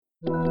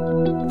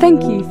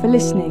Thank you for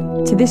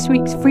listening to this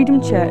week's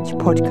Freedom Church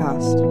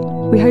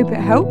podcast. We hope it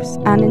helps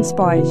and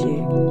inspires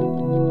you.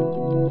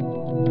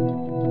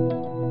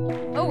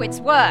 Oh, it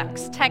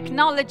works.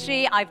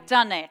 Technology, I've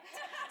done it.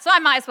 So I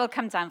might as well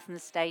come down from the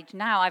stage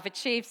now. I've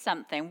achieved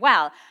something.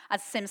 Well,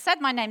 as Sim said,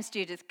 my name's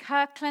Judith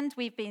Kirkland.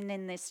 We've been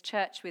in this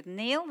church with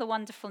Neil, the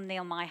wonderful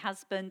Neil, my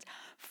husband,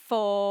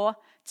 for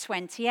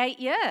 28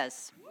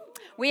 years.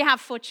 We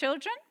have 4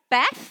 children.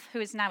 Beth, who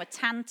is now a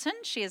Tanton,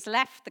 she has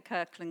left the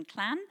Kirkland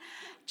clan.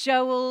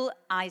 Joel,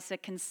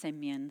 Isaac and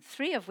Simeon,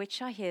 3 of which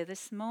are here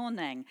this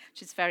morning,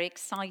 which is very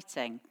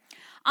exciting.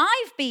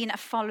 I've been a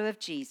follower of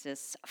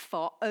Jesus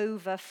for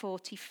over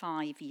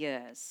 45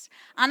 years,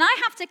 and I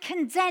have to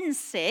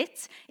condense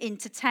it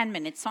into 10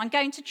 minutes, so I'm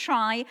going to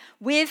try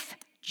with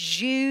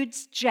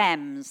Jude's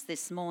gems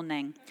this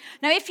morning.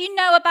 Now, if you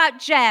know about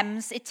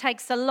gems, it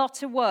takes a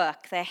lot of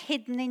work. They're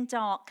hidden in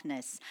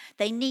darkness.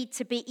 They need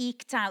to be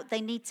eked out. They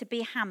need to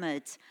be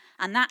hammered.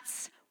 And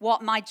that's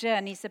what my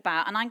journey's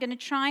about. And I'm going to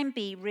try and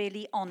be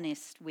really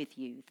honest with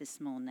you this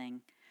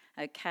morning,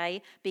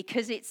 okay?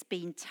 Because it's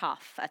been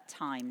tough at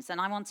times. And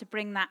I want to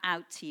bring that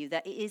out to you,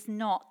 that it is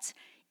not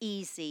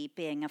easy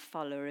being a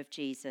follower of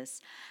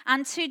Jesus.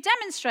 And to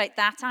demonstrate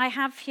that, I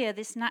have here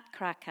this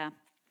nutcracker.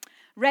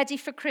 Ready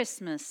for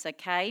Christmas,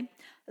 okay?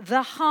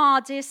 The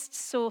hardest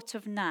sort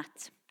of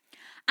nut.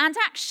 And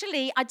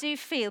actually, I do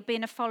feel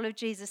being a follower of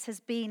Jesus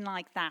has been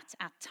like that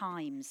at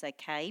times,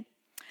 okay?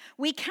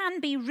 We can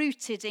be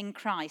rooted in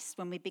Christ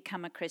when we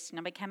become a Christian.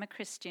 I became a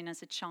Christian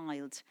as a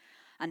child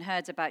and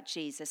heard about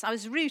Jesus. I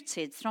was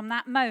rooted from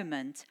that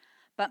moment,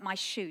 but my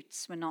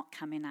shoots were not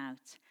coming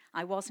out.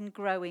 I wasn't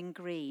growing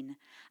green.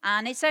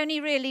 And it's only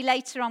really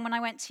later on when I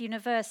went to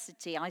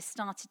university, I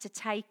started to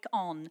take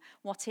on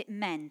what it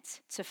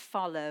meant to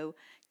follow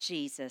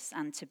Jesus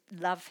and to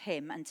love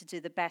him and to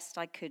do the best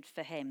I could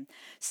for him.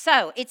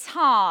 So it's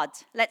hard,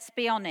 let's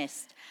be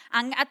honest.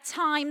 And at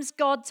times,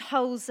 God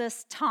holds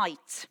us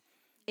tight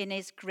in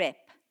his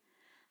grip.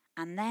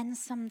 And then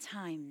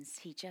sometimes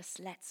he just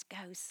lets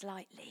go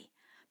slightly.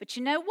 But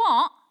you know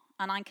what?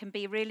 And I can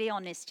be really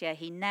honest here,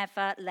 he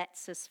never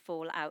lets us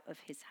fall out of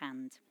his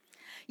hand.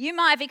 You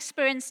might have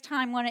experienced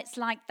time when it's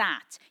like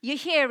that. You're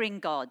hearing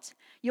God.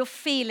 You're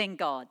feeling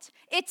God.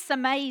 It's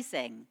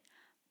amazing.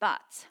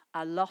 But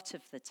a lot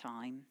of the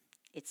time,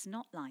 it's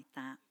not like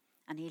that.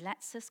 And he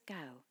lets us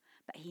go.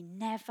 But he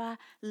never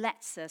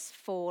lets us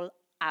fall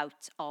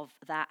out of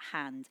that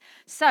hand.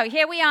 So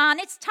here we are, and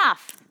it's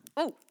tough.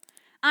 Oh,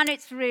 and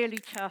it's really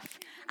tough.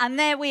 And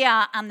there we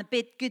are, and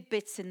the good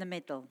bits in the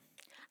middle.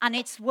 And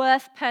it's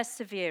worth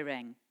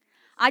persevering.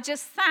 I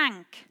just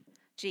thank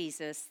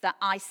Jesus that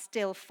I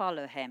still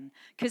follow him,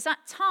 because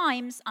at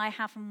times I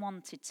haven't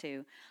wanted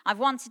to. I've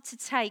wanted to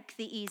take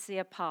the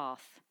easier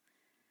path.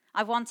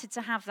 I wanted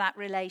to have that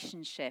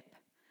relationship,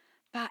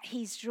 but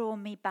he's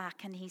drawn me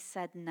back and he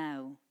said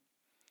no.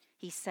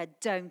 He said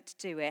don't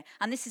do it.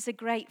 And this is a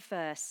great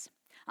verse.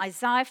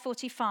 Isaiah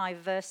 45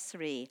 verse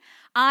 3.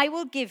 I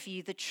will give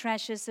you the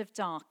treasures of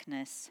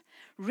darkness,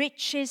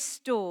 riches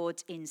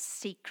stored in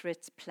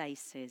secret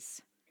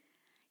places.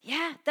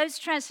 Yeah, those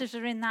treasures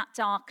are in that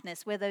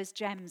darkness where those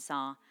gems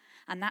are.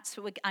 And that's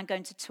what I'm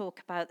going to talk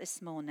about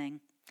this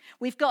morning.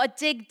 We've got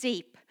to dig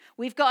deep.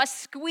 We've got to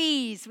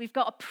squeeze. We've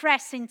got to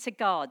press into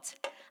God.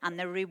 And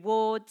the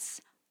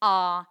rewards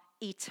are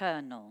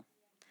eternal.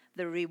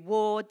 The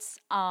rewards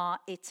are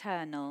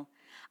eternal.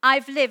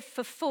 I've lived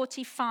for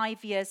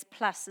 45 years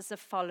plus as a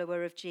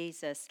follower of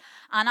Jesus.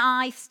 And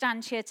I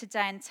stand here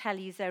today and tell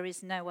you there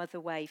is no other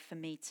way for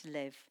me to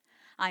live.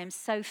 I am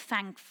so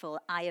thankful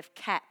I have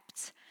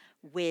kept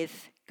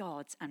with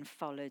God and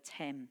followed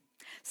him.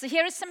 So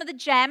here are some of the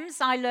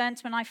gems I learned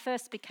when I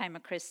first became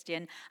a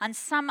Christian, and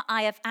some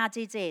I have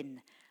added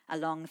in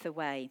along the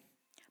way.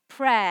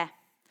 Prayer,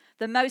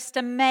 the most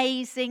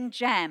amazing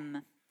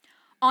gem.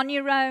 On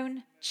your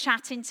own,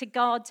 chatting to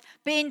God,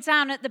 being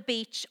down at the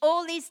beach,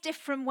 all these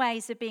different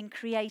ways of being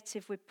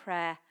creative with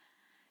prayer.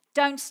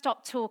 Don't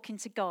stop talking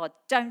to God.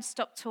 Don't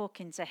stop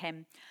talking to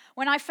him.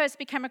 When I first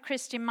became a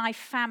Christian, my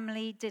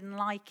family didn't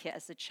like it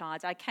as a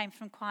child. I came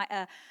from quite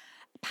a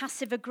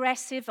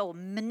passive-aggressive or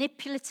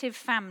manipulative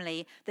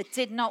family that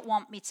did not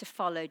want me to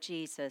follow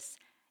Jesus.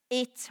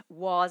 It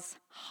was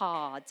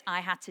hard.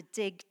 I had to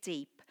dig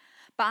deep.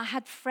 But I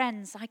had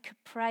friends I could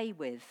pray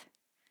with.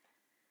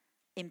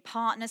 In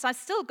partners, I've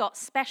still got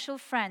special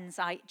friends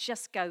I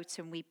just go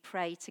to and we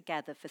pray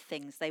together for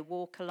things. They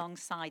walk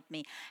alongside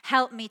me,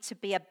 help me to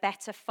be a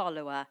better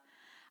follower.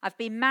 I've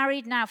been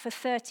married now for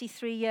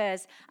 33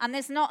 years, and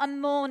there's not a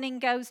morning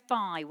goes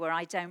by where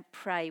I don't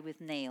pray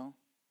with Neil.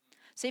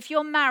 So if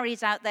you're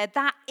married out there,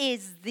 that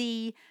is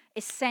the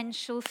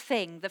essential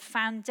thing, the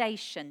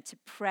foundation to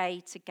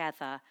pray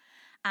together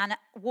and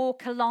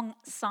walk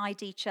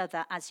alongside each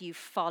other as you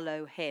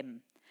follow him.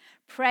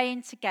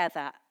 Praying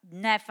together,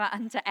 never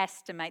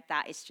underestimate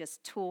that. It's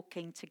just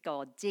talking to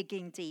God,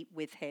 digging deep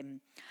with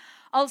him.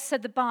 Also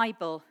the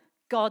Bible,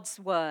 God's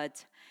word.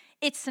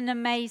 It's an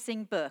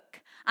amazing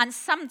book. And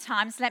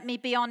sometimes, let me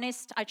be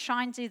honest, I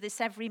try and do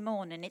this every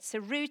morning. It's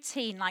a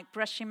routine like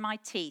brushing my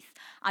teeth.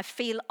 I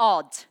feel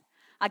odd.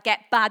 I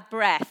get bad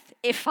breath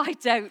if I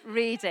don't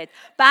read it.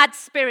 Bad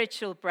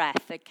spiritual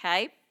breath,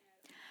 okay?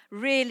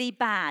 Really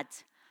bad.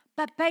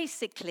 But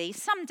basically,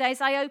 some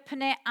days I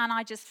open it and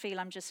I just feel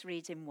I'm just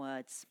reading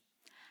words.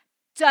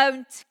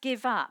 Don't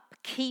give up.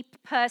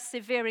 Keep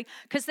persevering.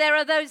 Because there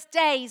are those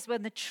days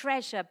when the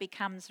treasure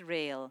becomes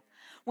real.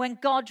 When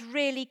God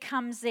really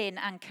comes in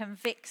and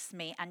convicts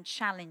me and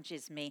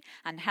challenges me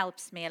and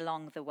helps me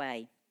along the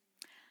way.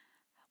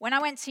 When I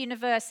went to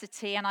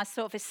university and I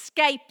sort of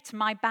escaped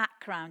my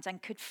background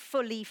and could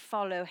fully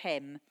follow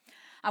him,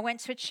 I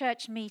went to a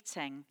church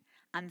meeting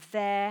and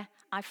there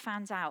I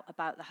found out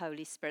about the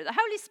Holy Spirit. The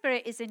Holy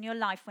Spirit is in your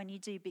life when you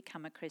do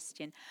become a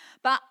Christian.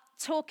 But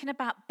talking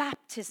about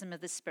baptism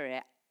of the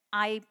Spirit,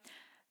 I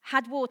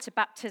had water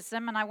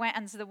baptism and I went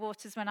under the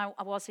waters when I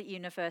was at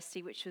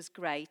university, which was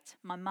great.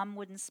 My mum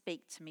wouldn't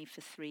speak to me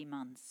for 3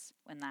 months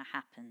when that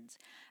happened.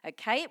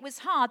 Okay, it was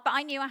hard, but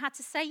I knew I had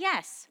to say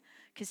yes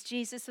because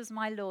Jesus was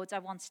my Lord. I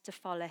wanted to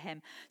follow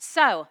him.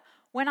 So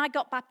when I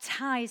got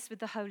baptized with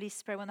the Holy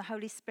Spirit, when the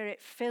Holy Spirit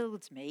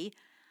filled me,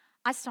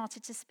 I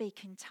started to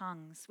speak in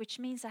tongues, which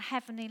means a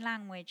heavenly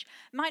language.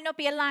 It might not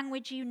be a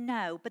language you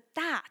know, but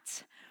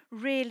that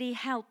really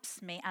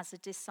helps me as a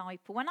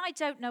disciple. When I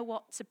don't know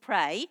what to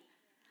pray,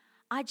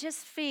 I just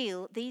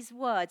feel these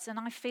words and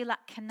I feel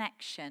that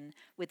connection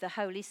with the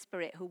Holy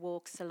Spirit who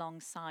walks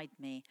alongside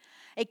me.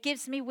 It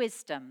gives me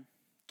wisdom,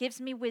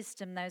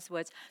 those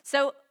words.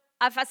 So,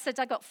 as I said,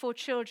 I got 4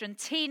 children.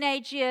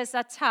 Teenage years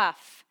are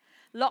tough.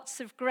 Lots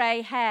of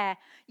grey hair.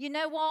 You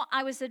know what?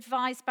 I was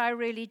advised by a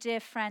really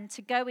dear friend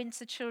to go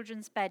into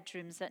children's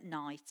bedrooms at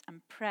night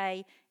and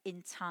pray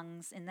in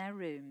tongues in their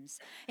rooms.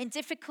 In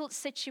difficult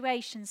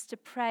situations, to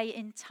pray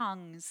in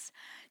tongues.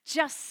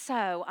 Just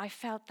so I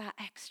felt that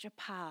extra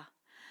power.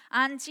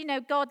 And, you know,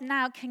 God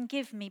now can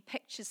give me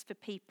pictures for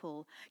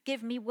people,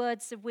 give me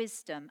words of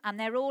wisdom, and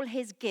they're all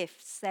his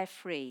gifts, they're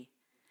free.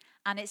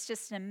 And it's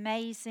just an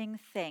amazing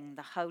thing,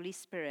 the Holy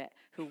Spirit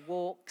who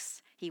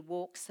walks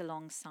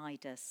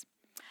alongside us.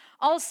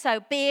 Also,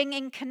 being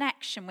in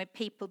connection with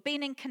people,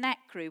 being in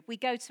Connect Group. We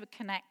go to a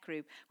Connect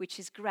Group, which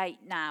is great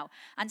now.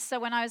 And so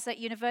when I was at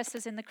university, I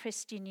was in the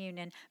Christian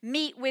Union,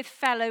 meet with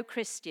fellow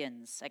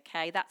Christians,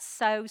 okay? That's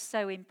so,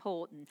 so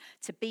important,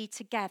 to be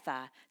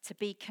together, to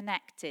be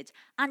connected.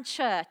 And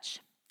church.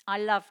 I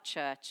love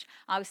church.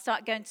 I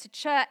started going to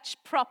church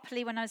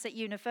properly when I was at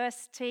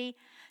university.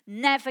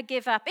 Never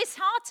give up. It's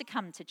hard to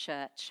come to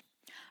church.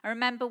 I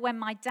remember when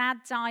my dad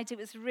died, it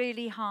was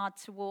really hard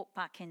to walk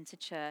back into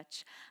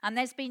church. And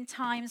there's been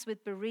times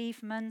with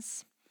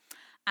bereavements.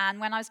 And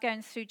when I was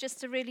going through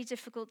just a really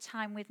difficult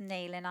time with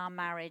Neil in our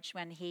marriage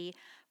when he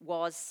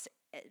was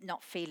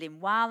not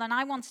feeling well. And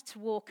I wanted to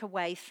walk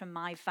away from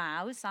my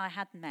vows I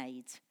had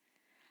made.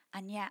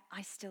 And yet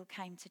I still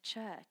came to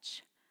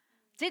church.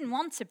 Didn't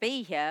want to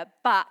be here,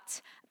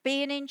 but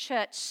being in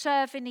church,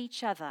 serving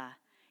each other,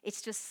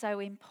 it's just so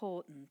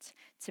important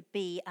to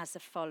be as a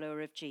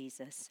follower of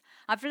Jesus.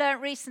 I've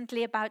learned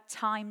recently about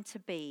time to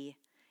be.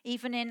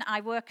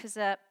 I work as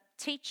a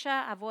teacher.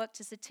 I've worked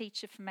as a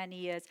teacher for many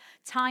years.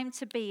 Time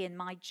to be in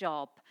my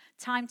job.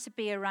 Time to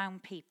be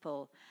around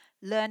people.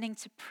 Learning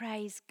to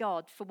praise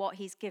God for what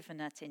he's given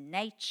us in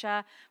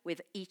nature,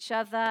 with each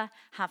other,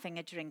 having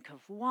a drink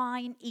of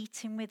wine,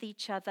 eating with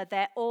each other.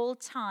 They're all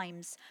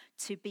times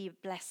to be a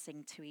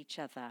blessing to each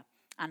other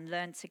and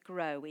learn to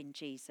grow in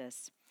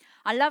Jesus.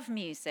 I love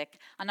music,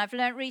 and I've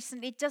learned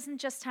recently it doesn't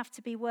just have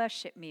to be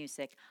worship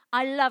music.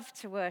 I love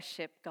to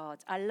worship God.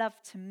 I love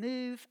to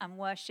move and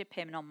worship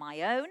him on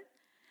my own.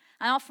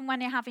 And often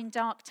when you're having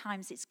dark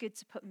times, it's good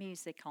to put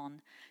music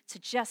on, to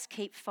just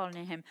keep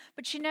following him.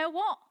 But you know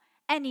what?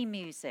 Any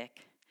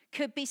music.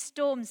 Could be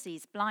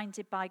Stormzy's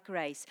Blinded by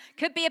Grace.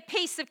 Could be a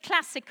piece of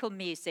classical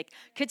music.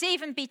 Could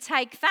even be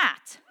Take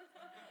That.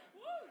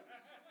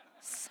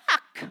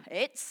 Suck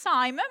it,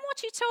 Simon.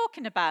 What are you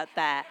talking about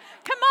there?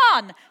 Come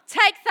on,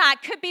 Take That.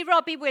 Could be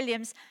Robbie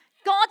Williams.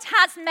 God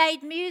has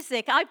made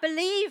music. I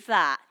believe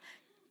that.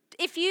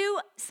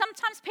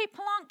 Sometimes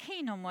people aren't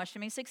keen on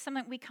worship music,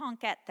 something we can't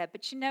get there.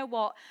 But you know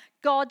what?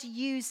 God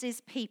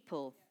uses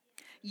people,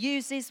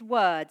 uses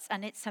words,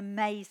 and it's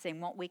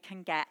amazing what we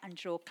can get and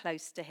draw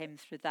close to him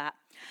through that.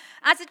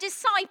 As a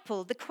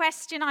disciple, the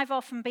question I've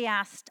often been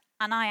asked,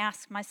 and I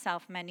ask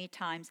myself many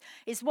times,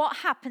 is what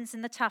happens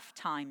in the tough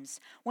times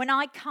when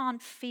I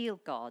can't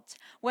feel God,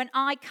 when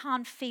I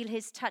can't feel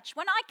his touch,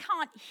 when I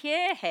can't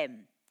hear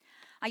him?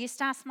 I used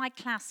to ask my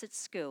class at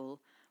school,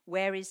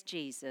 where is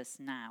Jesus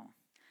now?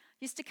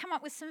 I used to come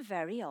up with some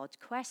very odd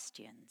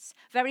answers,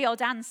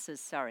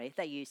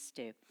 they used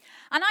to.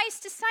 And I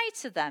used to say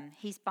to them,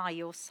 he's by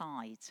your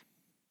side.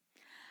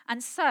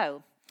 And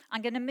so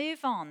I'm going to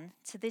move on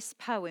to this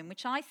poem,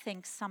 which I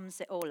think sums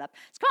it all up.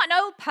 It's quite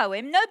an old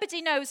poem.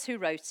 Nobody knows who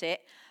wrote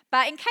it.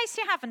 But in case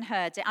you haven't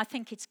heard it, I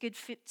think it's good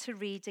to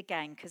read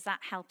again, because that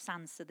helps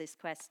answer this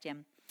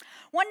question.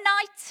 One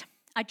night,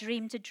 I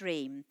dreamed a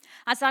dream.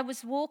 As I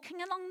was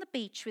walking along the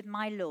beach with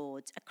my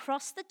Lord,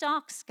 across the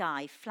dark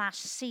sky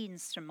flashed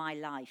scenes from my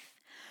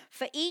life.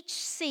 For each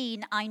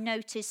scene, I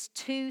noticed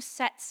 2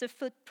 sets of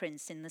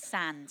footprints in the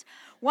sand.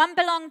 One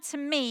belonged to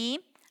me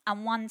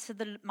and one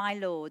to my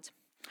Lord.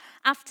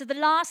 After the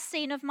last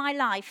scene of my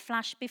life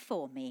flashed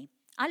before me,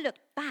 I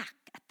looked back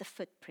at the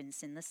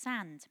footprints in the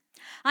sand.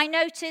 I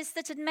noticed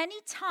that at many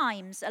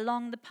times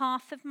along the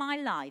path of my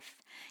life,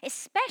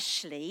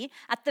 especially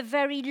at the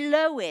very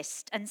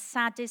lowest and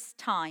saddest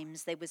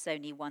times, there was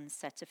only 1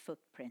 set of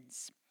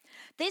footprints.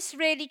 This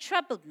really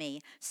troubled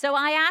me, so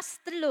I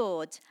asked the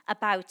Lord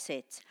about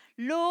it.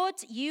 Lord,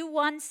 you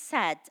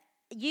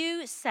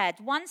said,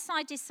 once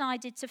I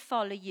decided to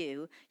follow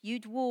you,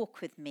 you'd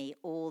walk with me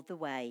all the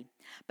way.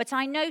 But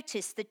I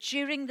noticed that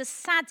during the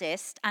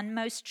saddest and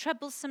most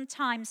troublesome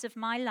times of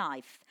my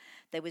life,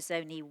 there was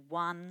only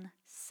 1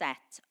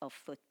 set of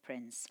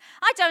footprints.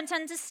 I don't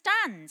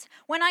understand.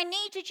 When I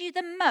needed you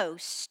the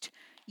most,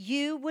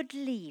 you would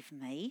leave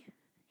me,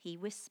 he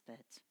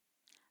whispered.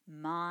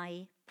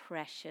 My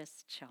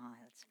precious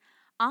child,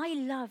 I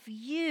love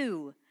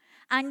you.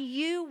 And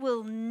you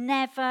will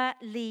never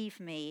leave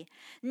me.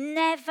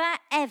 Never,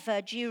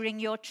 ever during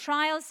your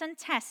trials and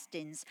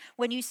testings,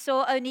 when you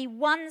saw only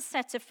 1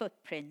 set of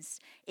footprints,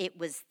 it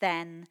was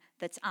then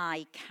that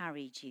I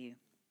carried you.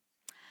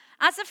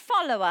 As a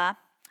follower,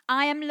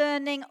 I am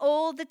learning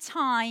all the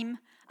time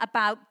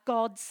about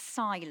God's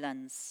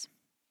silence.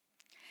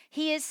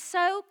 He is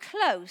so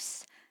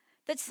close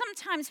that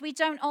sometimes we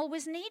don't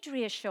always need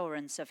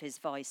reassurance of his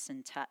voice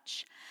and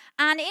touch.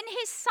 And in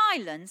his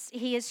silence,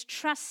 he is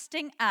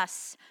trusting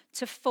us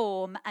to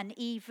form an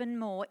even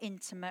more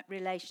intimate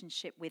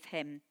relationship with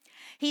him.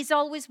 He's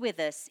always with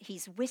us.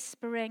 He's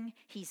whispering,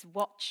 he's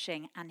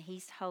watching, and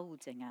he's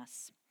holding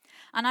us.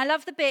 And I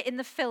love the bit in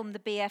the film, The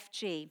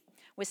BFG,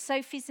 where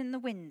Sophie's in the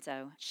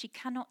window. She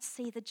cannot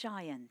see the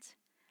giant.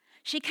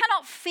 She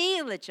cannot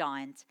feel the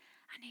giant.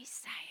 And he's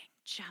saying,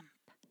 jump.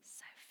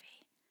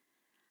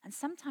 And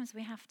sometimes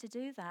we have to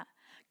do that.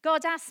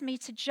 God asked me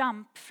to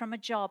jump from a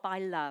job I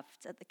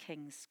loved at the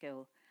King's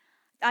School.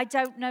 I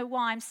don't know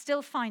why. I'm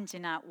still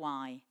finding out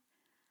why.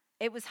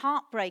 It was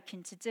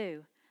heartbreaking to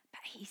do.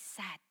 But he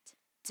said,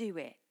 do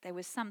it. There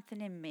was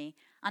something in me.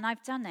 And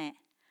I've done it.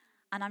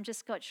 And I've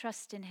just got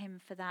trust in him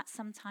for that.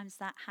 Sometimes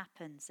that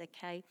happens,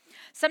 okay?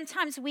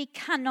 Sometimes we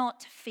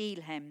cannot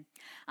feel him.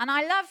 And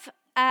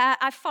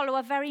I follow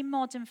a very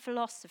modern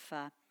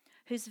philosopher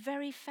who's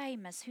very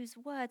famous, whose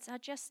words are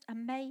just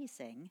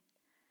amazing,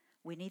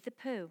 Winnie the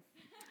Pooh.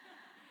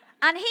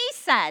 And he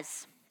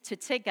says to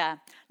Tigger,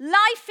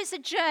 life is a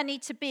journey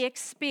to be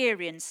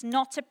experienced,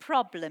 not a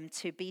problem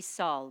to be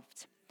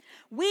solved.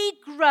 We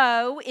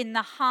grow in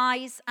the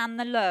highs and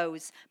the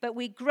lows, but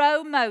we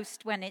grow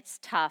most when it's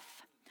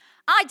tough.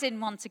 I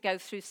didn't want to go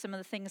through some of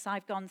the things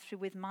I've gone through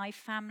with my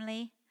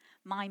family,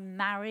 my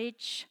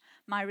marriage,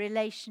 my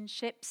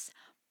relationships,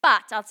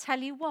 but I'll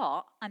tell you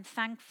what, I'm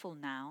thankful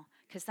now,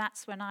 because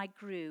that's when I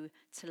grew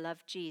to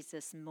love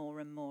Jesus more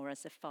and more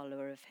as a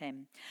follower of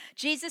him.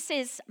 Jesus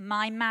is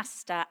my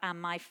master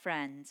and my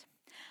friend.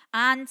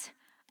 And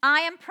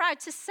I am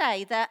proud to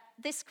say that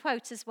this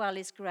quote as well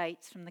is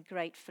great from the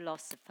great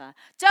philosopher.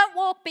 Don't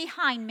walk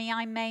behind me,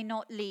 I may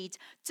not lead.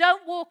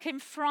 Don't walk in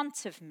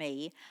front of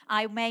me,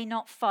 I may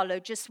not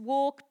follow. Just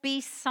walk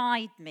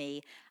beside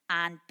me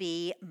and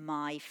be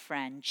my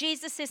friend.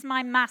 Jesus is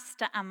my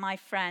master and my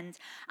friend,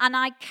 and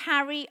I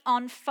carry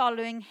on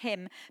following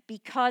him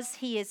because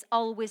he is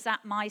always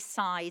at my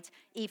side,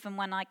 even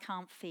when I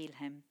can't feel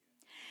him.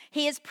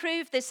 He has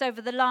proved this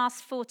over the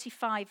last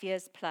 45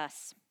 years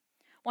plus.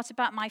 What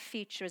about my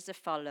future as a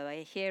follower?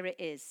 Here it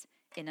is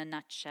in a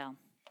nutshell.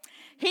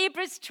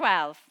 Hebrews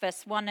 12,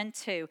 verse 1 and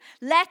 2.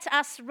 Let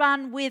us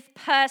run with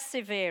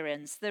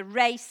perseverance the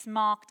race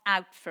marked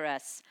out for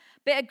us.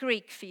 Bit of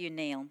Greek for you,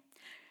 Neil.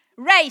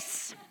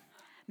 Race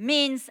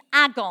means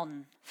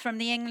agon, from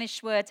the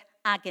English word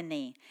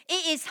agony.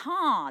 It is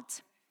hard.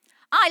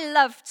 I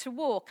love to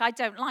walk. I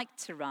don't like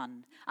to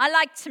run. I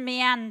like to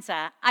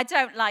meander. I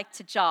don't like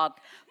to jog.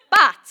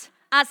 But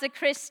as a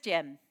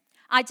Christian,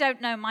 I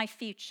don't know my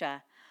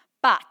future,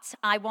 but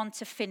I want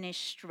to finish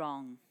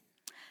strong.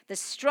 The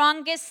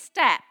strongest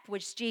step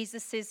was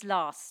Jesus'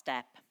 last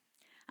step,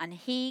 and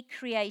he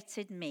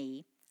created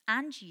me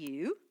and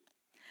you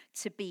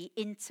to be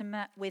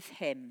intimate with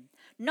him,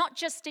 not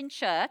just in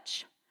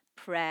church,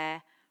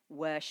 prayer,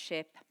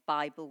 worship,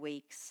 Bible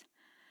weeks,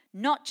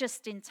 not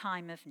just in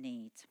time of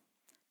need,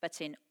 but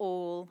in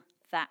all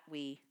that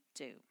we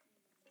do.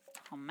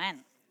 Amen.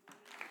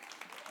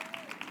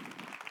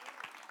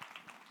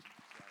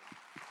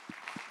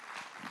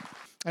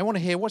 I want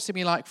to hear what's it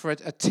been like for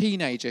a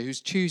teenager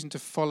who's choosing to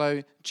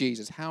follow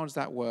Jesus. How does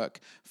that work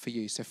for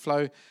you? So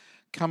Flo,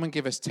 come and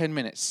give us 10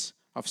 minutes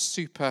of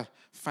super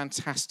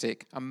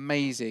fantastic,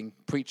 amazing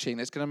preaching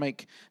that's going to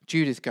make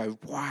Judith go,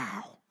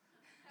 wow.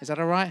 Is that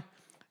all right?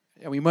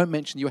 And we won't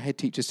mention your head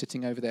teacher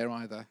sitting over there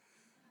either.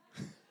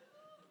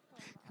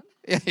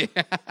 Yeah.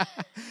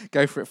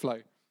 Go for it, Flo.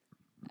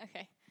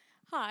 Okay.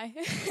 Hi.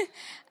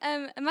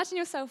 Imagine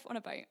yourself on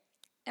a boat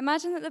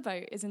Imagine that the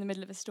boat is in the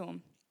middle of a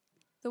storm.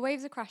 The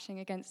waves are crashing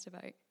against the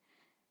boat.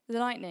 The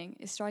lightning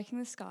is striking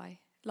the sky,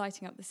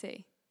 lighting up the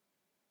sea.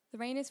 The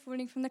rain is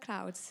falling from the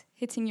clouds,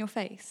 hitting your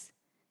face,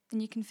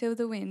 and you can feel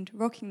the wind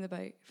rocking the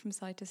boat from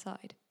side to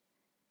side.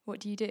 What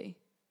do?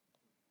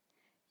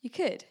 You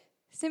could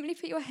simply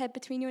put your head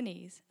between your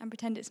knees and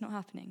pretend it's not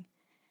happening.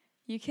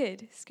 You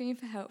could scream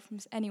for help from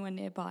anyone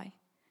nearby.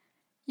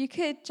 You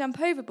could jump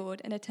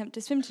overboard and attempt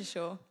to swim to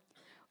shore,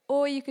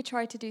 or you could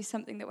try to do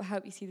something that will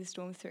help you see the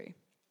storm through.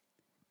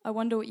 I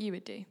wonder what you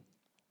would do.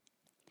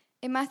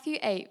 In Matthew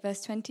 8,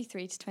 verse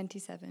 23 to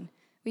 27,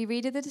 we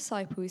read of the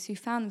disciples who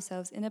found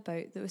themselves in a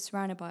boat that was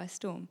surrounded by a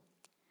storm.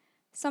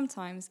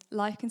 Sometimes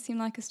life can seem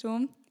like a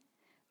storm.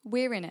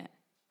 We're in it.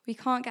 We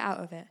can't get out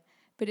of it,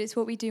 but it's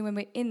what we do when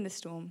we're in the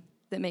storm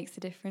that makes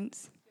the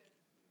difference.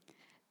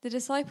 The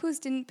disciples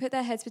didn't put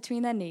their heads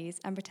between their knees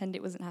and pretend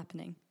it wasn't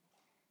happening.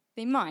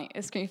 They might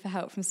have screamed for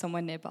help from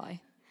someone nearby,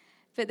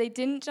 but they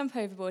didn't jump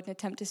overboard and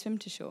attempt to swim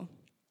to shore.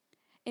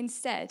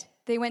 Instead,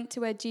 they went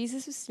to where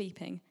Jesus was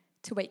sleeping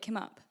to wake him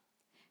up.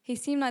 He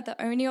seemed like the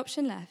only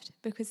option left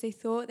because they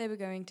thought they were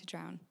going to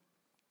drown.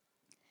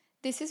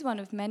 This is one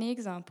of many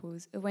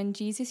examples of when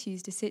Jesus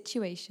used a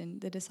situation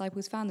the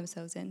disciples found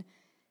themselves in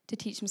to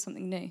teach them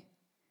something new.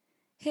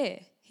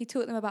 Here, he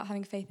taught them about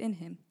having faith in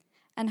him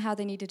and how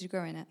they needed to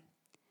grow in it.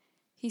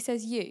 He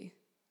says, "You,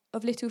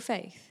 of little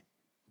faith,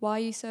 why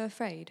are you so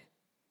afraid?"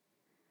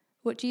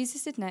 What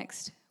Jesus did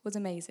next was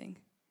amazing.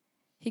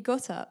 He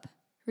got up,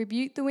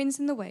 rebuked the winds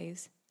and the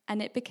waves,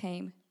 and it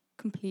became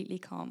completely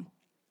calm.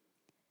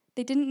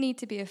 They didn't need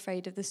to be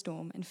afraid of the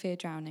storm and fear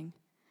drowning,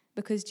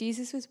 because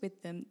Jesus was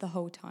with them the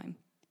whole time.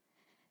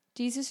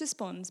 Jesus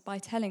responds by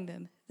telling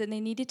them that they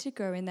needed to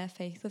grow in their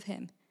faith of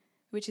him,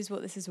 which is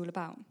what this is all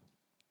about.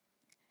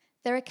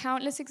 There are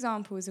countless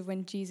examples of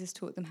when Jesus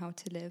taught them how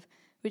to live,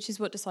 which is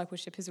what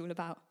discipleship is all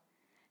about.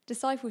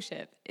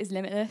 Discipleship is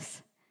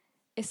limitless.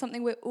 It's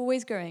something we're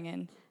always growing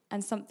in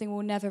and something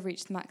we'll never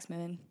reach the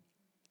maximum in.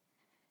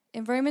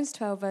 In Romans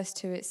 12, verse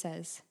 2, it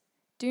says,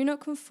 "Do not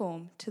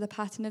conform to the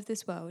pattern of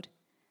this world,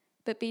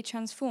 but be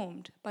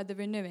transformed by the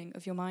renewing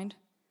of your mind."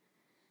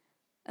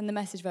 And the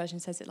Message version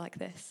says it like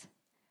this: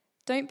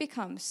 "Don't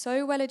become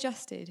so well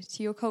adjusted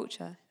to your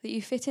culture that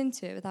you fit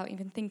into it without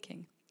even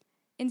thinking.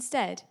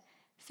 Instead,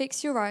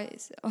 fix your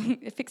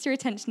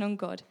attention on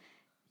God.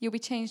 You'll be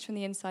changed from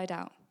the inside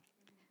out.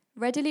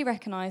 Readily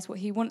recognize what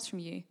he wants from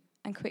you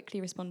and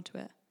quickly respond to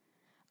it.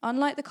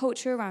 Unlike the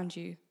culture around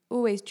you,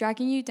 always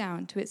dragging you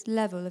down to its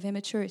level of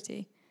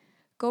immaturity,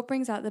 God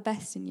brings out the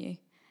best in you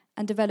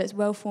and develops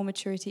well-formed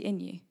maturity in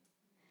you."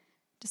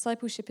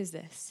 Discipleship is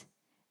this.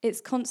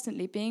 It's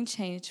constantly being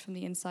changed from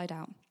the inside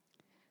out.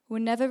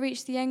 We'll never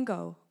reach the end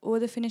goal or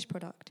the finished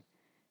product,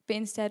 but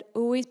instead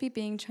always be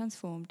being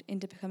transformed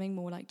into becoming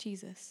more like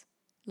Jesus,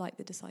 like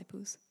the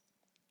disciples.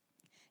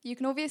 You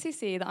can obviously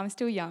see that I'm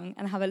still young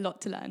and have a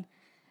lot to learn,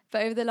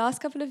 but over the last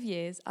couple of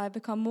years, I've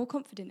become more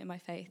confident in my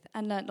faith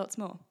and learnt lots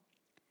more.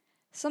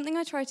 Something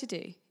I try to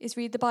do is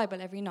read the Bible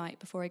every night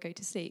before I go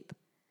to sleep.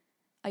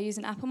 I use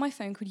an app on my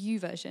phone called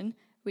YouVersion,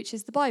 which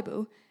is the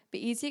Bible, but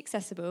easily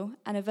accessible,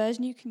 and a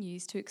version you can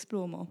use to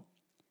explore more.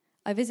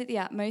 I visit the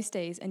app most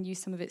days and use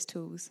some of its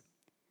tools.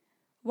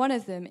 One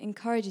of them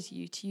encourages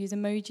you to use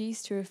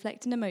emojis to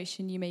reflect an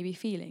emotion you may be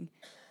feeling.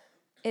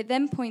 It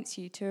then points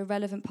you to a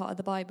relevant part of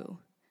the Bible.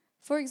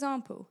 For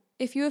example,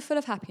 if you are full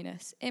of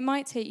happiness, it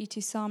might take you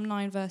to Psalm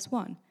 9, verse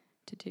 1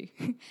 to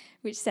 2,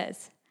 which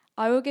says,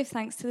 "I will give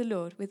thanks to the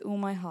Lord with all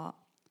my heart.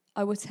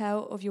 I will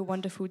tell of your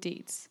wonderful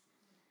deeds."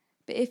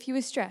 But if you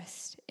are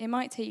stressed, it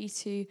might take you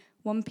to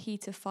 1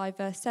 Peter 5,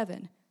 verse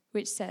 7,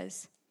 which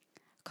says,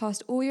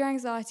 "Cast all your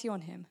anxiety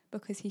on him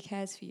because he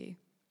cares for you."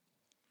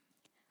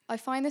 I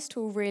find this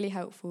tool really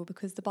helpful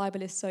because the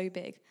Bible is so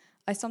big,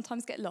 I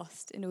sometimes get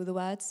lost in all the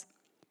words.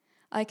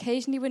 I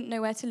occasionally wouldn't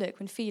know where to look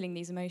when feeling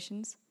these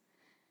emotions.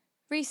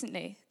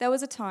 Recently, there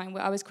was a time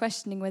where I was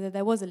questioning whether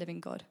there was a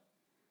living God.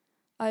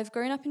 I have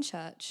grown up in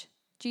church.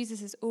 Jesus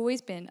has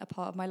always been a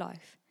part of my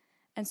life.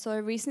 And so I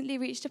recently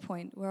reached a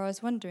point where I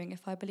was wondering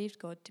if I believed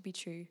God to be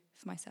true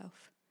for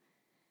myself.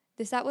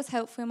 This app was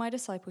helpful in my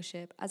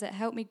discipleship as it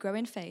helped me grow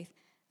in faith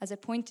as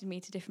it pointed me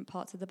to different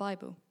parts of the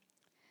Bible.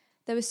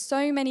 There were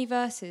so many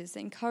verses that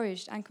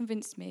encouraged and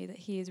convinced me that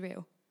he is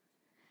real.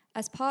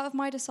 As part of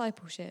my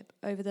discipleship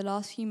over the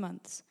last few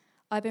months,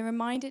 I've been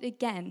reminded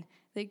again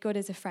that God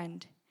is a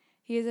friend.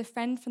 He is a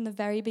friend from the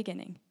very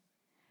beginning.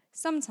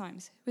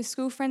 Sometimes, with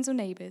school friends or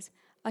neighbours,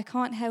 I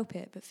can't help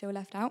it but feel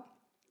left out.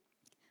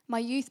 My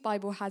youth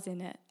Bible has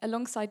in it,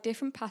 alongside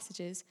different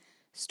passages,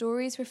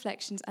 stories,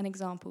 reflections, and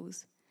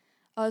examples.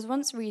 I was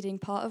once reading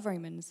part of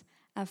Romans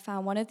and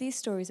found one of these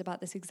stories about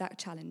this exact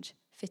challenge,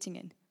 fitting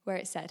in, where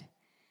it said,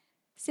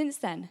 "Since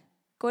then,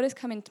 God has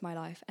come into my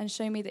life and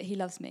shown me that he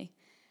loves me.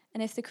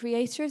 And if the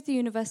creator of the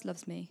universe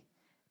loves me,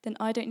 then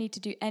I don't need to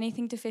do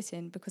anything to fit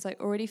in because I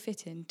already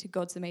fit in to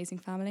God's amazing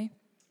family."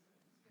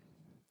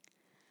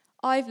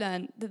 I've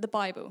learned that the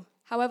Bible,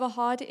 however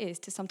hard it is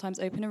to sometimes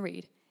open and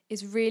read,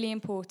 is really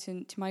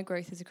important to my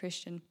growth as a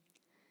Christian.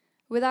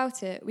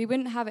 Without it, we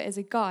wouldn't have it as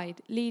a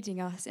guide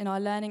leading us in our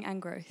learning and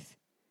growth.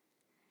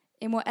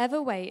 In whatever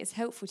way is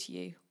helpful to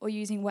you, or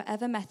using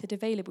whatever method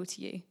available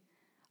to you,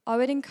 I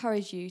would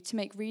encourage you to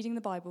make reading the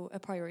Bible a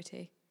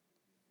priority.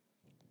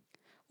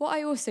 What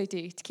I also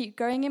do to keep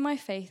growing in my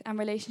faith and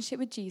relationship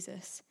with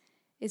Jesus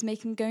is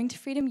making going to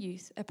Freedom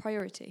Youth a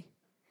priority.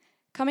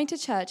 Coming to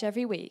church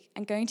every week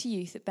and going to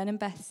youth at Ben and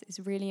Beth's is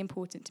really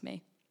important to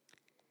me.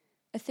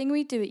 A thing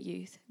we do at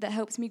youth that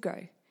helps me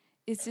grow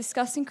is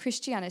discussing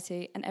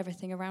Christianity and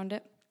everything around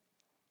it.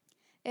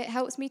 It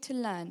helps me to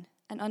learn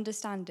and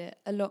understand it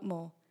a lot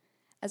more,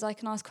 as I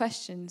can ask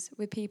questions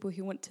with people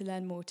who want to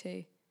learn more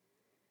too.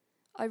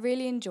 I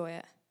really enjoy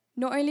it,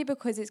 not only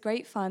because it's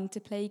great fun to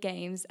play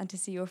games and to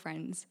see your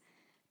friends,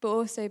 but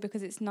also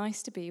because it's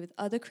nice to be with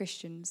other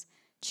Christians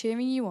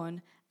cheering you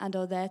on and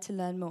are there to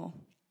learn more.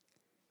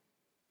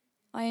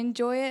 I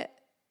enjoy it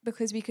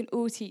because we can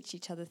all teach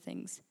each other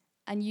things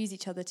and use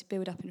each other to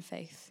build up in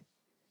faith.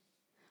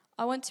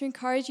 I want to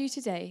encourage you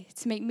today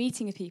to make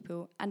meeting with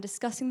people and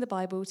discussing the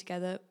Bible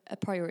together a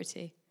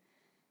priority,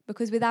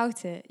 because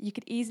without it, you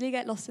could easily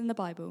get lost in the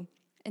Bible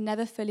and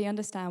never fully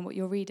understand what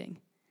you're reading.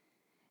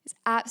 It's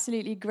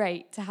absolutely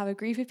great to have a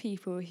group of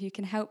people who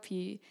can help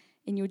you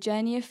in your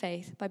journey of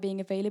faith by being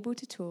available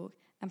to talk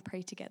and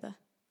pray together.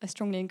 I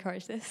strongly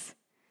encourage this.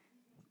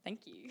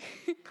 Thank you.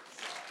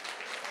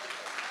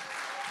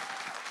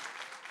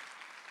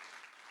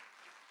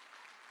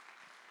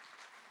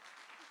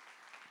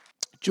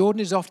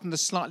 Jordan is often the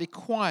slightly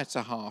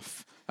quieter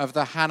half of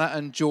the Hannah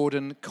and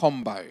Jordan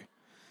combo.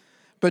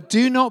 But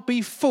do not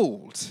be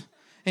fooled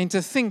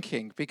into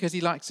thinking, because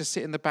he likes to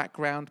sit in the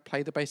background,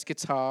 play the bass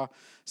guitar,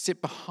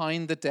 sit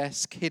behind the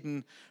desk,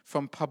 hidden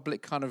from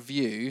public kind of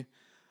view.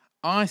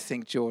 I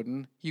think,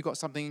 Jordan, you got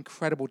something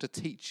incredible to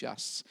teach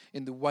us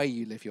in the way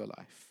you live your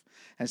life.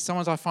 And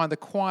sometimes I find the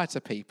quieter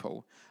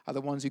people are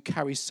the ones who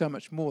carry so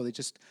much more. They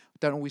just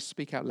don't always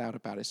speak out loud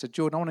about it. So,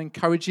 Jordan, I want to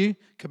encourage you,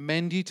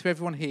 commend you to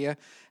everyone here,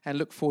 and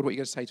look forward to what you're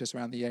going to say to us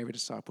around the area of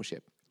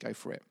discipleship. Go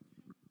for it.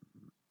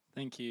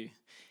 Thank you.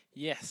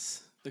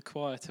 Yes, the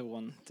quieter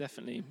one,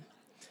 definitely.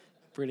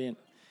 Brilliant.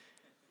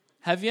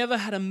 Have you ever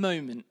had a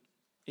moment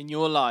in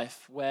your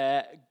life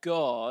where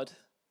God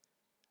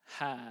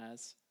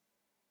has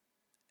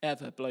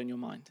ever blown your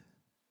mind?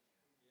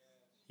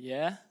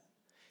 Yeah?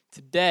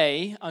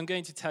 Today, I'm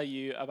going to tell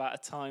you about a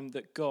time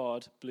that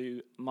God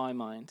blew my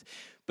mind.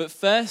 But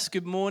first,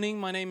 good morning.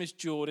 My name is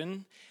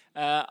Jordan.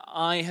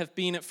 I have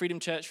been at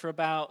Freedom Church for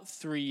about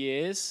 3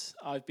 years.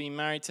 I've been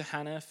married to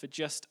Hannah for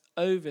just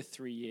over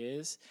 3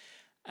 years.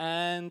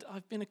 And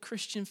I've been a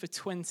Christian for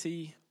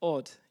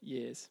 20-odd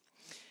years.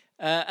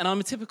 And I'm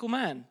a typical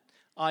man.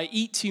 I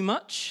eat too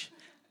much,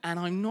 and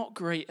I'm not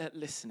great at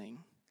listening.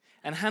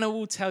 And Hannah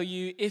will tell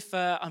you, if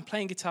I'm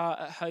playing guitar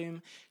at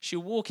home,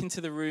 she'll walk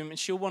into the room and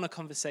she'll want a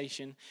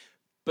conversation.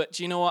 But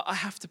do you know what? I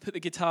have to put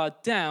the guitar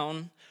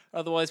down,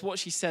 otherwise what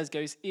she says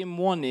goes in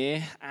one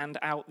ear and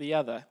out the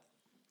other.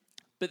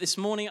 But this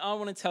morning, I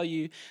want to tell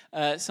you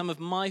some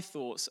of my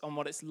thoughts on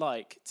what it's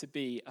like to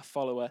be a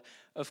follower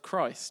of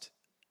Christ.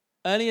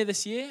 Earlier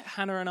this year,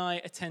 Hannah and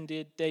I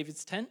attended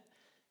David's Tent.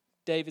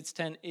 David's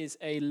Tent is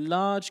a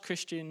large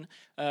Christian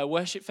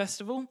worship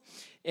festival.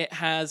 It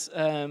has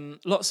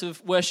lots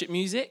of worship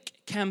music,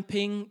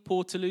 camping,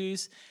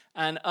 portaloos,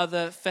 and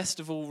other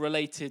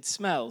festival-related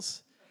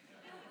smells.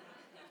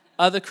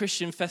 Other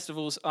Christian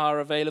festivals are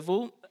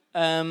available,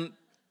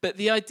 but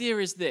the idea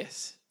is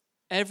this.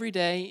 Every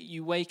day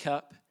you wake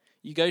up,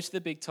 you go to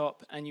the big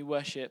top, and you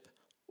worship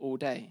all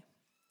day.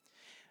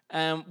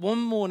 One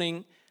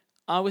morning,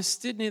 I was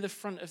stood near the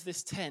front of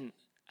this tent,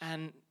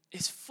 and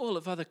it's full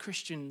of other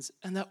Christians,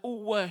 and they're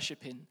all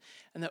worshiping,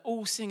 and they're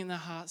all singing their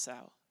hearts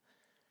out.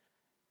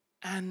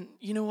 And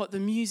you know what? The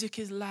music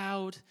is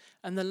loud,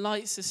 and the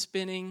lights are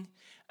spinning,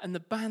 and the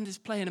band is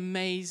playing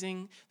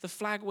amazing. The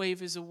flag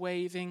wavers are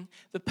waving,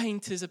 the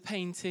painters are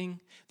painting,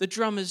 the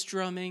drummer's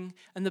drumming,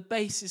 and the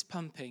bass is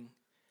pumping.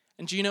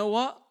 And do you know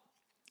what?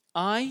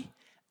 I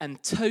am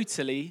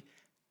totally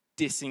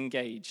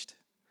disengaged.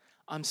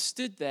 I'm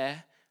stood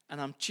there, and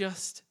I'm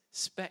just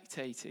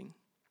spectating.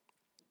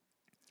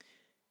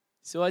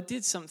 So I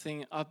did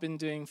something I've been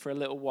doing for a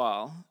little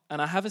while,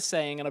 and I have a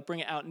saying, and I bring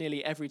it out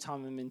nearly every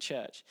time I'm in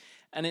church,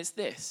 and it's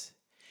this: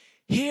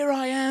 "Here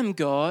I am,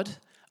 God.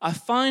 I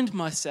find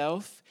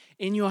myself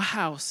in your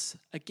house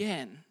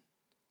again."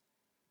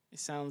 It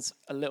sounds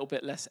a little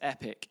bit less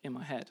epic in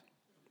my head.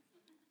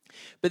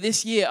 But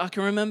this year, I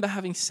can remember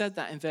having said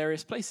that in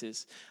various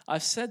places.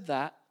 I've said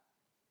that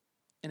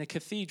in a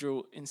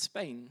cathedral in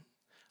Spain.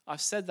 I've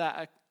said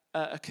that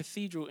at a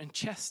cathedral in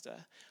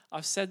Chester.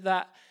 I've said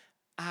that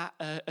at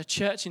a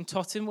church in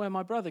Tottenham where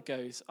my brother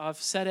goes.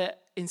 I've said it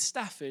in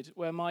Stafford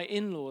where my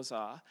in-laws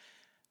are.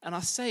 And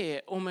I say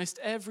it almost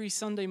every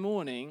Sunday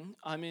morning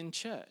I'm in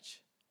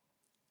church.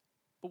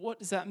 But what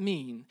does that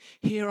mean?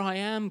 Here I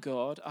am,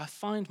 God. I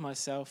find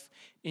myself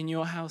in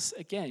your house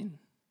again.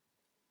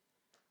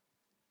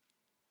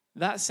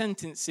 That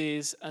sentence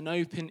is an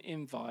open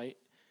invite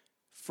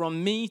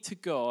from me to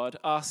God,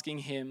 asking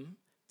him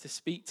to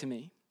speak to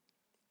me.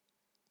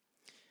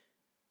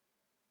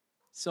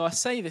 So I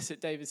say this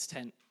at David's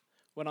tent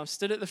when I'm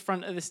stood at the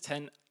front of this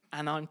tent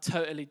and I'm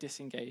totally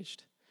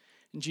disengaged.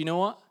 And do you know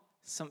what?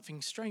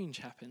 Something strange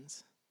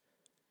happens.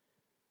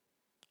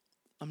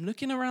 I'm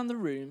looking around the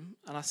room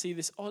and I see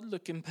this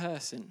odd-looking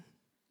person.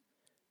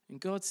 And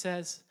God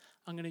says,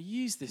 I'm going to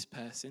use this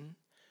person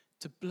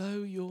to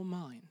blow your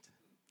mind.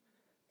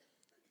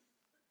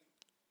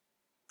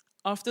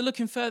 After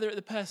looking further at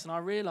the person, I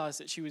realized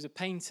that she was a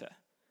painter.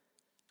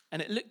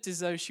 And it looked as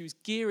though she was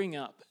gearing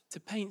up to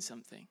paint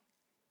something.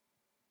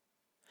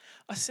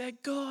 I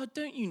said, God,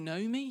 don't you know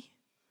me?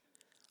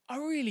 I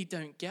really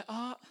don't get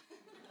art.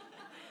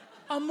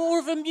 I'm more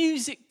of a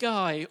music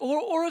guy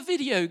or a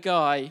video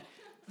guy.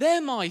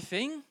 They're my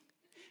thing.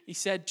 He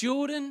said,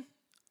 Jordan,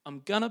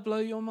 I'm gonna blow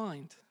your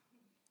mind.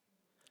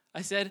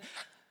 I said,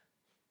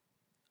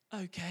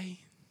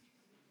 okay.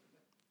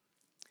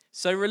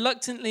 So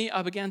reluctantly,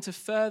 I began to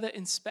further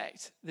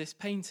inspect this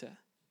painter.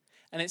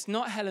 And it's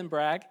not Helen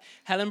Bragg.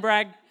 Helen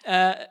Bragg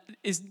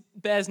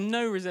bears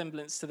no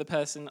resemblance to the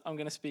person I'm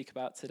going to speak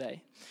about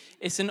today.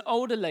 It's an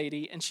older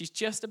lady, and she's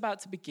just about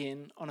to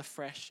begin on a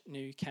fresh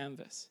new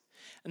canvas.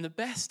 And the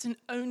best and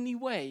only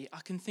way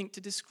I can think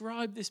to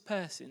describe this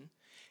person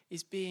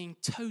is being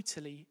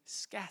totally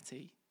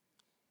scatty.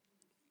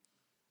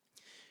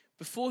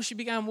 Before she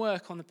began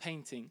work on the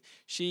painting,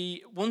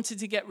 she wanted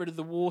to get rid of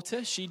the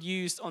water she'd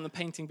used on the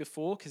painting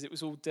before because it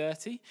was all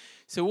dirty.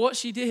 So what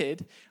she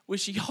did was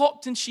she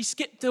hopped and she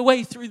skipped her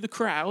way through the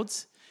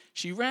crowds.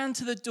 She ran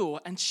to the door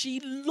and she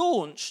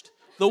launched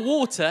the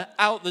water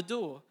out the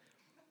door.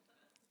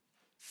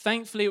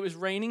 Thankfully, it was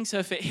raining, so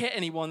if it hit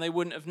anyone, they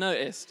wouldn't have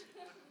noticed.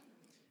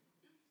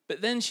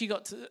 But then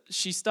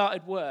she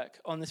started work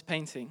on this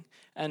painting.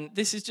 And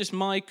this is just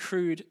my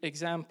crude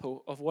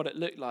example of what it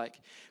looked like.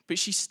 But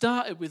she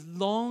started with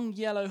long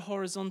yellow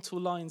horizontal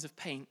lines of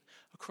paint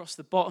across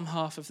the bottom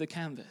half of the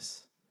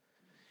canvas.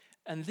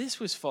 And this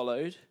was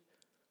followed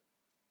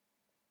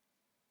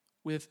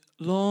with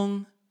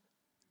long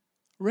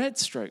red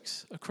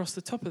strokes across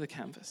the top of the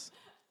canvas.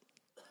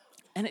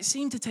 And it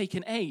seemed to take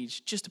an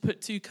age just to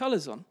put two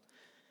colors on.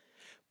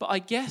 But I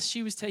guess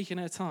she was taking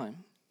her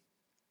time.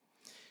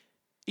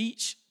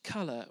 Each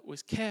color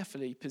was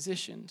carefully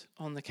positioned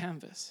on the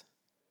canvas.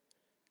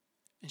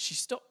 And she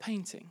stopped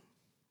painting.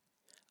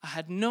 I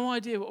had no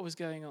idea what was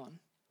going on.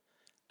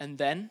 And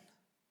then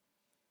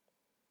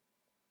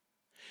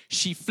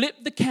she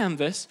flipped the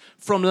canvas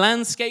from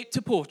landscape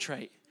to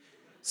portrait.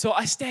 So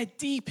I stared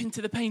deep into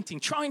the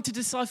painting, trying to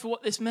decipher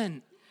what this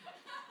meant.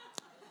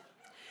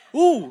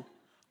 Ooh,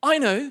 I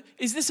know.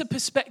 Is this a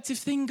perspective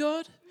thing,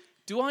 God?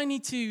 Do I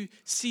need to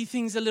see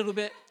things a little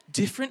bit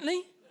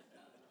differently?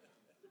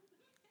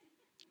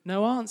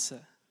 No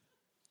answer.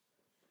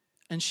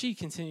 And she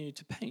continued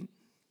to paint.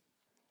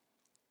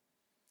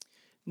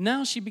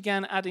 Now she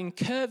began adding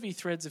curvy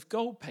threads of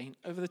gold paint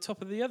over the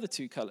top of the other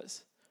two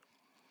colors.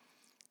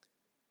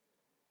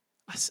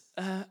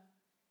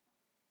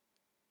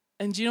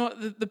 And you know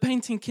what? The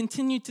painting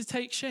continued to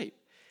take shape.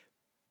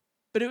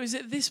 But it was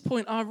at this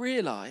point I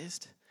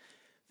realized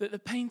that the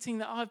painting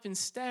that I've been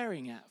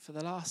staring at for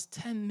the last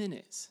 10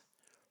 minutes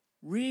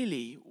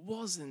really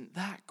wasn't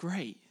that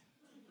great.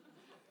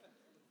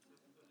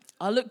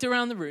 I looked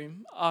around the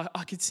room.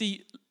 I could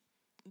see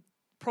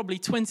probably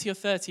 20 or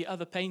 30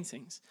 other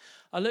paintings.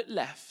 I looked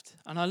left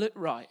and I looked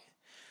right,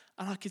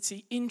 and I could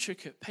see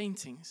intricate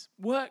paintings,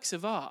 works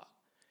of art.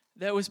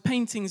 There was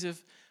paintings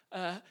of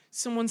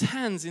someone's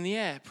hands in the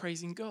air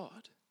praising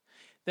God.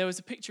 There was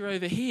a picture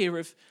over here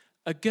of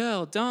a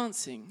girl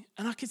dancing,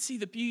 and I could see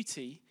the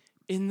beauty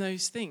in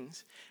those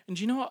things. And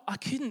you know what? I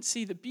couldn't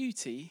see the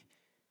beauty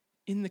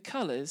in the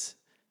colors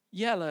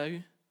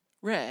yellow,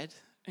 red,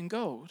 and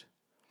gold.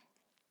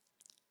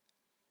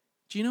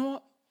 Do you know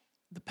what?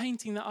 The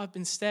painting that I've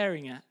been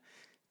staring at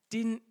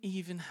didn't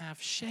even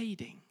have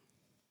shading.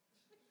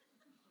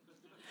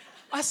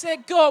 I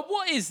said, God,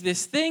 what is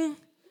this thing?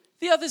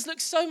 The others look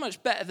so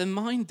much better than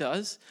mine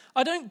does.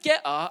 I don't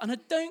get art, and I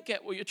don't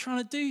get what you're trying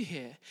to do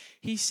here.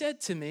 He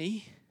said to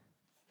me,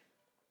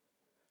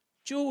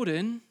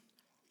 Jordan,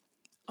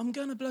 I'm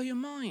going to blow your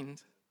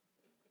mind.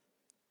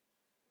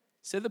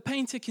 So the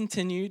painter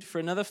continued for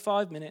another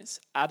 5 minutes,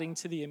 adding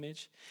to the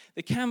image.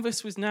 The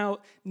canvas was now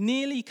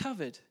nearly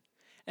covered,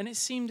 and it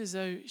seemed as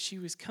though she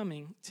was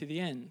coming to the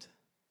end.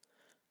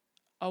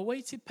 I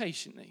waited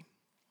patiently,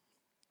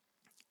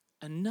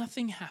 and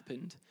nothing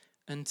happened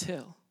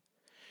until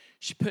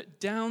she put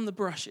down the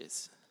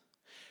brushes.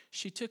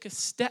 She took a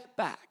step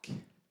back.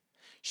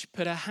 She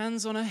put her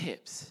hands on her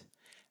hips,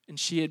 and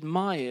she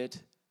admired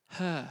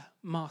her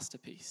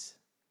masterpiece.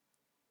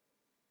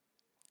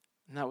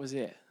 And that was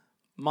it.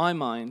 My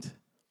mind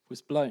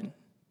was blown.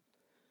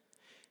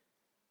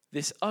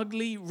 This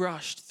ugly,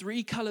 rushed,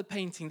 3-color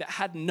painting that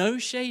had no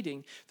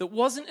shading, that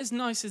wasn't as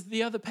nice as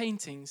the other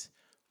paintings,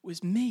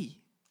 was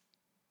me.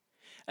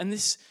 And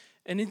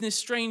in this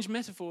strange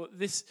metaphor,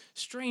 this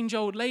strange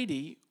old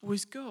lady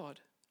was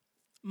God,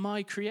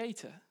 my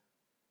creator.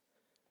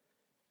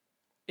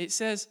 It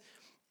says,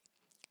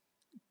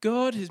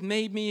 God has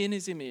made me in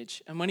his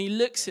image, and when he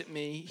looks at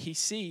me, he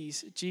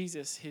sees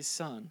Jesus, his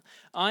son.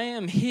 I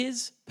am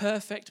his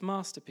perfect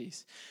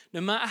masterpiece. No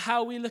matter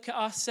how we look at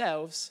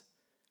ourselves,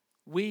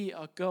 we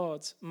are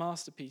God's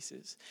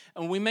masterpieces.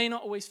 And we may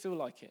not always feel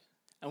like it,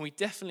 and we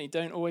definitely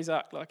don't always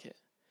act like it.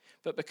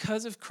 But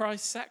because of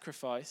Christ's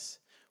sacrifice,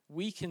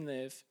 we can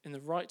live in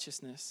the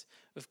righteousness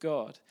of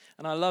God.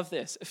 And I love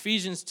this.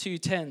 Ephesians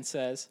 2:10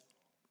 says,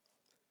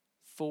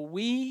 "For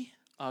we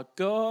are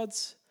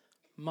God's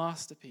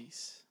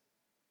masterpiece.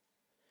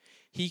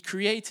 He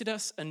created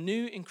us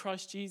anew in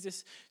Christ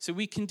Jesus so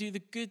we can do the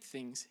good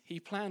things he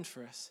planned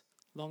for us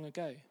long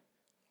ago."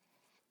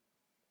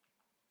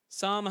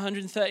 Psalm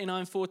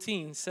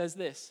 139:14 says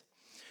this,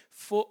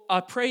 "For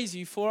I praise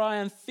you, for I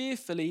am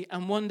fearfully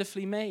and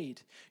wonderfully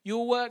made.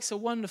 Your works are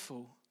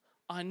wonderful.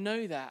 I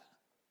know that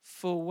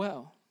full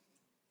well."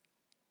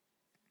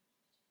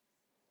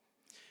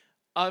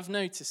 I've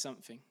noticed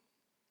something.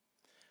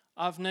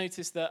 I've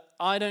noticed that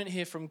I don't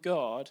hear from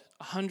God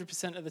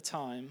 100% of the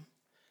time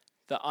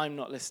that I'm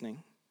not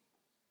listening.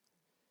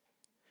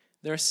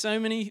 There are so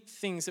many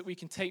things that we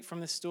can take from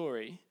this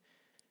story,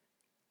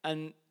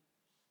 and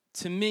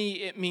to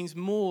me, it means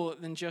more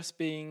than just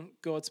being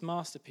God's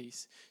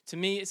masterpiece. To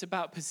me, it's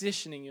about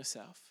positioning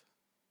yourself.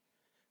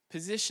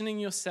 Positioning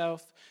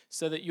yourself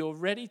so that you're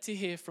ready to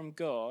hear from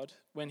God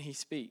when he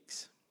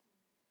speaks.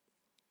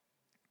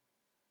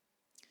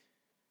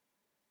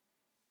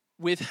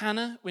 With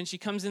Hannah, when she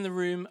comes in the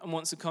room and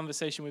wants a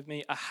conversation with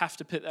me, I have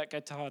to put that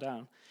guitar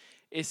down.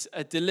 It's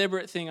a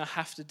deliberate thing I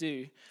have to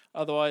do,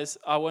 otherwise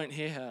I won't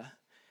hear her.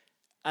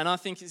 And I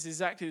think it's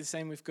exactly the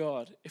same with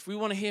God. If we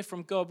want to hear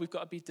from God, we've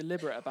got to be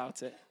deliberate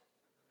about it.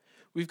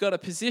 We've got to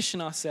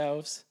position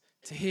ourselves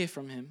to hear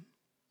from him.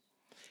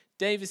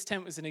 David's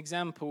tent was an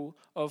example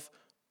of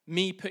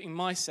me putting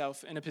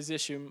myself in a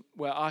position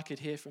where I could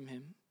hear from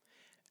him.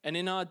 And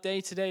in our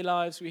day-to-day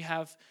lives, we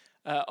have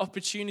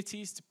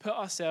opportunities to put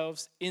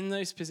ourselves in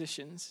those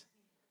positions.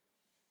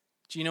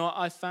 Do you know what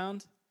I've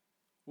found?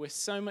 We're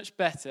so much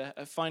better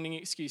at finding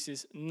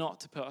excuses not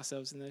to put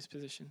ourselves in those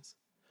positions.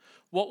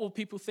 What will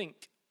people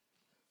think?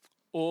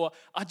 Or,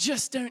 I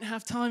just don't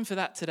have time for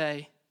that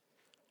today.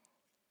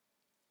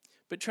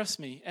 But trust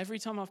me, every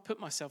time I've put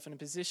myself in a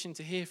position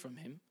to hear from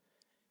him,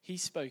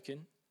 he's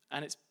spoken,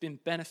 and it's been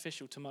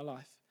beneficial to my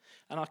life.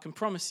 And I can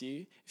promise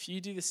you, if you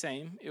do the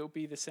same, it will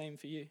be the same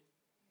for you.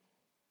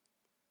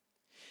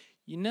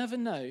 You never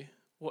know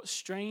what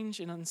strange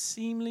and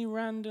unseemly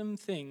random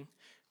thing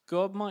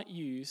God might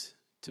use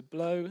to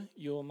blow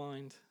your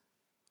mind.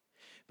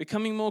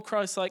 Becoming more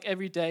Christ-like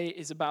every day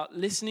is about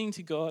listening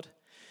to God,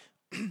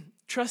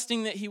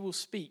 trusting that he will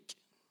speak.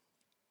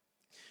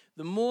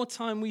 The more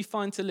time we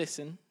find to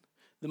listen,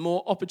 the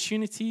more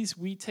opportunities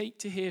we take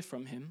to hear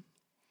from him,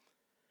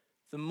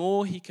 the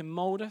more he can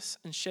mold us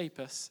and shape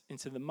us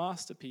into the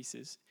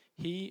masterpieces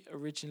he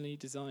originally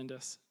designed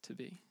us to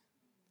be.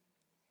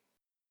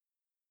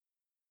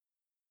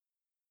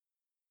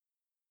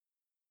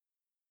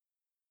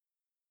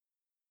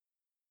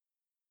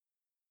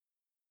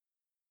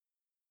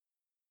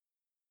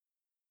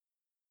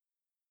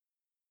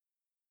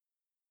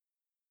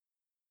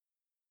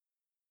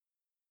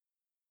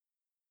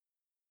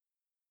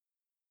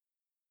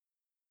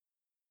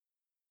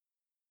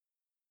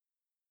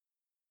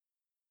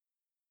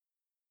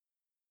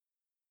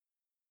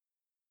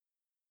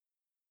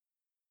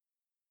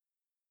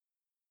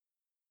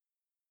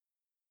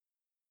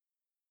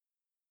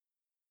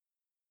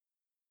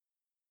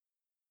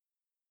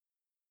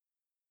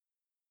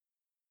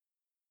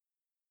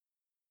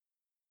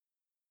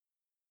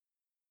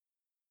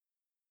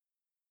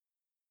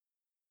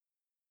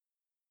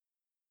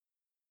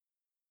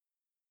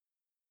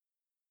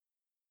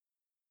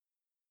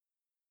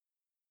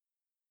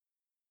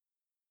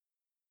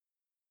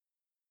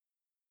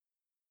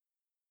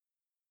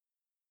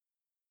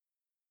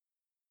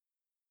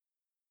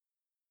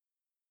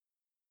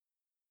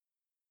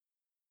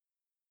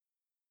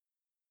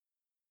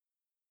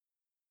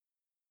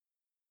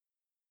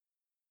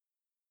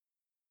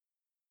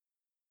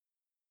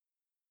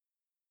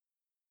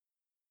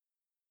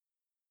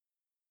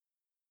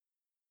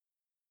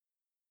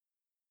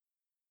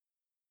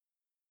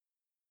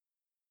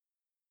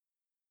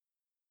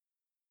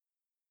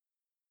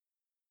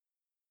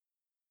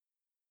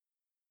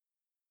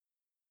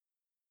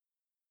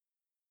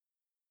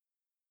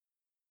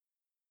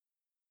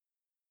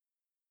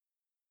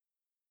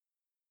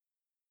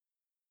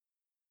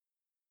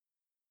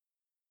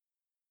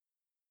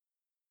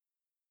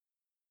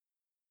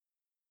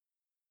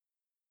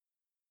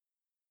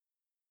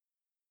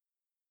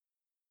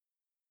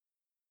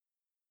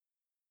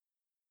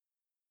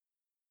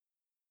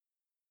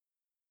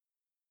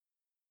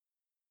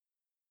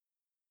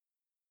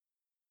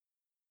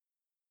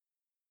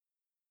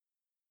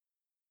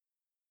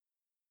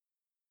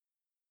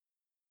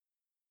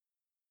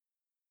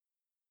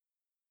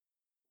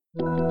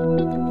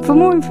 For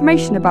more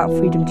information about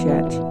Freedom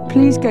Church,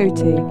 please go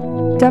to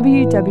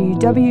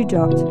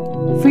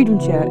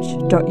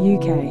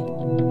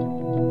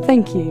www.freedomchurch.uk.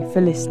 Thank you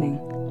for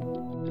listening.